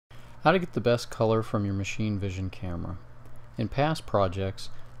How to get the best color from your machine vision camera. In past projects,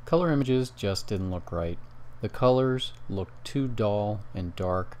 color images just didn't look right. The colors looked too dull and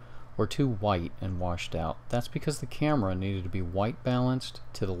dark or too white and washed out. That's because the camera needed to be white balanced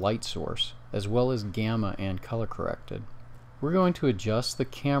to the light source, as well as gamma and color corrected. We're going to adjust the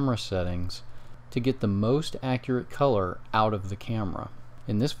camera settings to get the most accurate color out of the camera.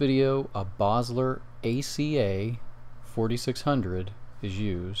 In this video, a Basler ACA 4600 is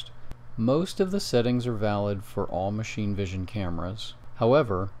used. Most of the settings are valid for all machine vision cameras.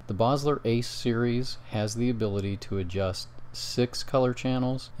 However, the Basler Ace series has the ability to adjust 6 color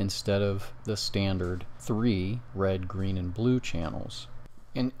channels instead of the standard 3 red, green, and blue channels.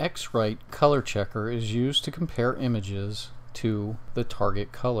 An xrite color checker is used to compare images to the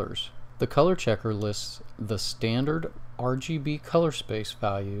target colors. The color checker lists the standard RGB color space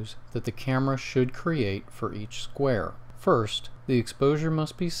values that the camera should create for each square. First, the exposure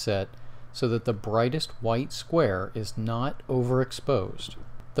must be set so that the brightest white square is not overexposed.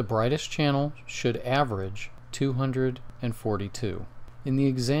 The brightest channel should average 242. In the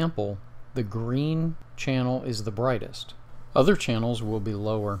example, the green channel is the brightest. Other channels will be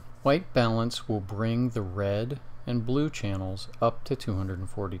lower. White balance will bring the red and blue channels up to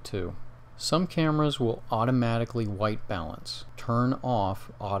 242. Some cameras will automatically white balance. Turn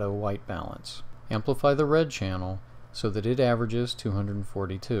off auto white balance. Amplify the red channel so that it averages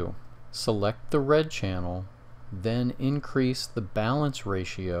 242. Select the red channel, then increase the balance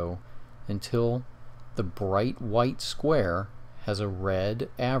ratio until the bright white square has a red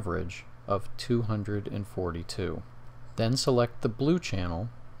average of 242. Then select the blue channel,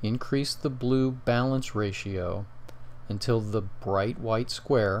 increase the blue balance ratio until the bright white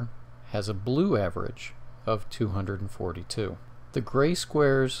square has a blue average of 242. The gray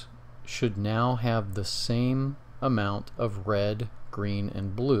squares should now have the same amount of red, green,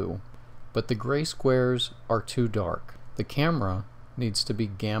 and blue, but the gray squares are too dark. The camera needs to be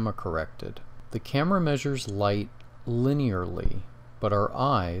gamma corrected. The camera measures light linearly, but our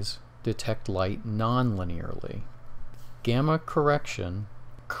eyes detect light non-linearly. Gamma correction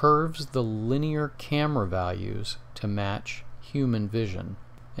curves the linear camera values to match human vision.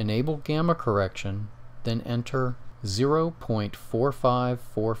 Enable gamma correction, then enter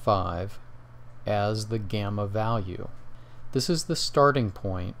 0.4545 as the gamma value. This is the starting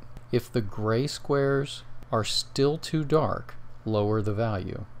point. If the gray squares are still too dark, lower the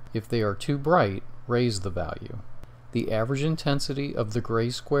value. If they are too bright, raise the value. The average intensity of the gray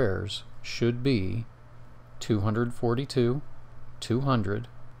squares should be 242, 200,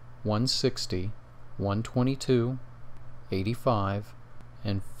 160, 122, 85,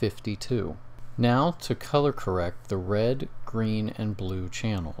 and 52. Now to color correct the red, green, and blue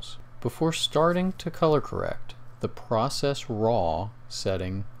channels. Before starting to color correct, the Process Raw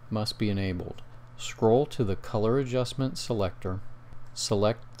setting must be enabled. Scroll to the color adjustment selector,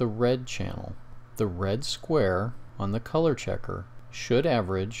 select the red channel. The red square on the color checker should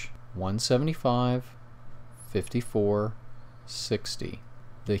average 175, 54, 60.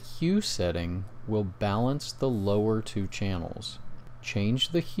 The hue setting will balance the lower two channels. Change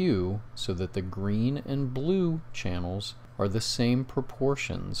the hue so that the green and blue channels are the same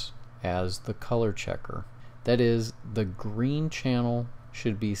proportions as the color checker. That is, the green channel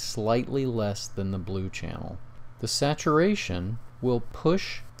should be slightly less than the blue channel. The saturation will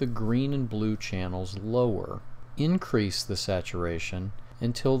push the green and blue channels lower. Increase the saturation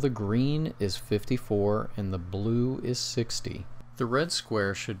until the green is 54 and the blue is 60. The red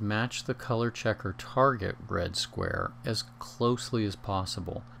square should match the color checker target red square as closely as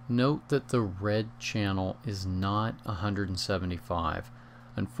possible. Note that the red channel is not 175.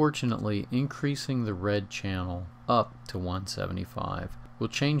 Unfortunately, increasing the red channel up to 175 will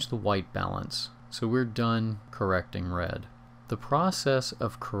change the white balance, so we're done correcting red. The process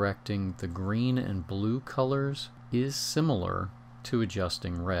of correcting the green and blue colors is similar to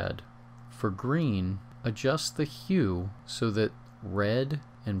adjusting red. For green, adjust the hue so that red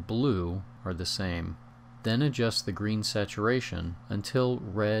and blue are the same. Then adjust the green saturation until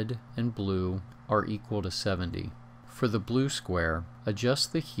red and blue are equal to 70. For the blue square,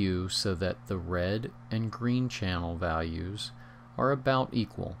 adjust the hue so that the red and green channel values are about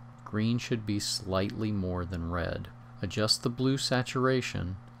equal. Green should be slightly more than red. Adjust the blue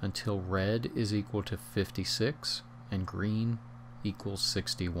saturation until red is equal to 56 and green equals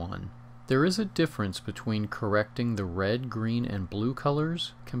 61. There is a difference between correcting the red, green, and blue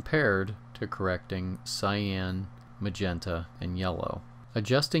colors compared to correcting cyan, magenta, and yellow.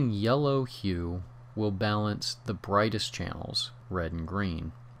 Adjusting yellow hue will balance the brightest channels, red and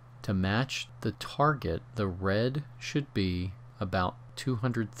green. To match the target, the red should be about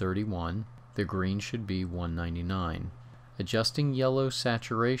 231. The green should be 199. Adjusting yellow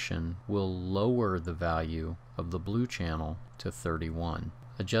saturation will lower the value of the blue channel to 31.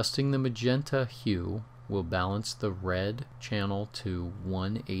 Adjusting the magenta hue will balance the red channel to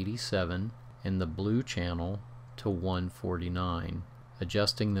 187 and the blue channel to 149.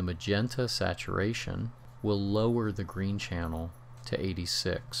 Adjusting the magenta saturation will lower the green channel to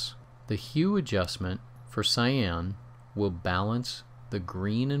 86. The hue adjustment for cyan will balance the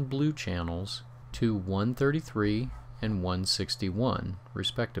green and blue channels to 133 and 161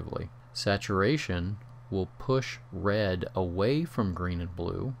 respectively. Saturation will push red away from green and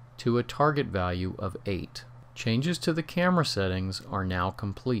blue to a target value of 8. Changes to the camera settings are now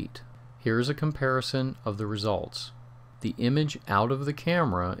complete. Here is a comparison of the results. The image out of the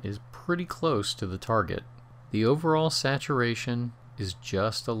camera is pretty close to the target. The overall saturation is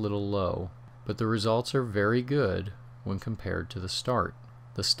just a little low, but the results are very good when compared to the start.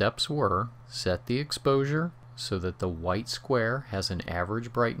 The steps were: set the exposure so that the white square has an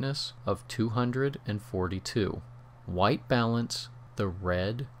average brightness of 242. White balance the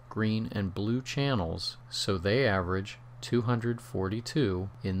red, green, and blue channels so they average 242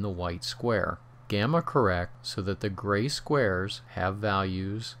 in the white square. Gamma correct so that the gray squares have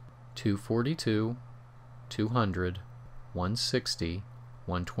values 242, 200, 160,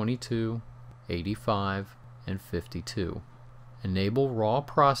 122, 85, and 52. Enable raw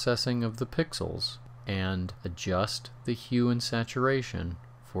processing of the pixels and adjust the hue and saturation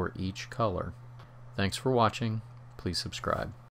for each color. Thanks for watching. Please subscribe.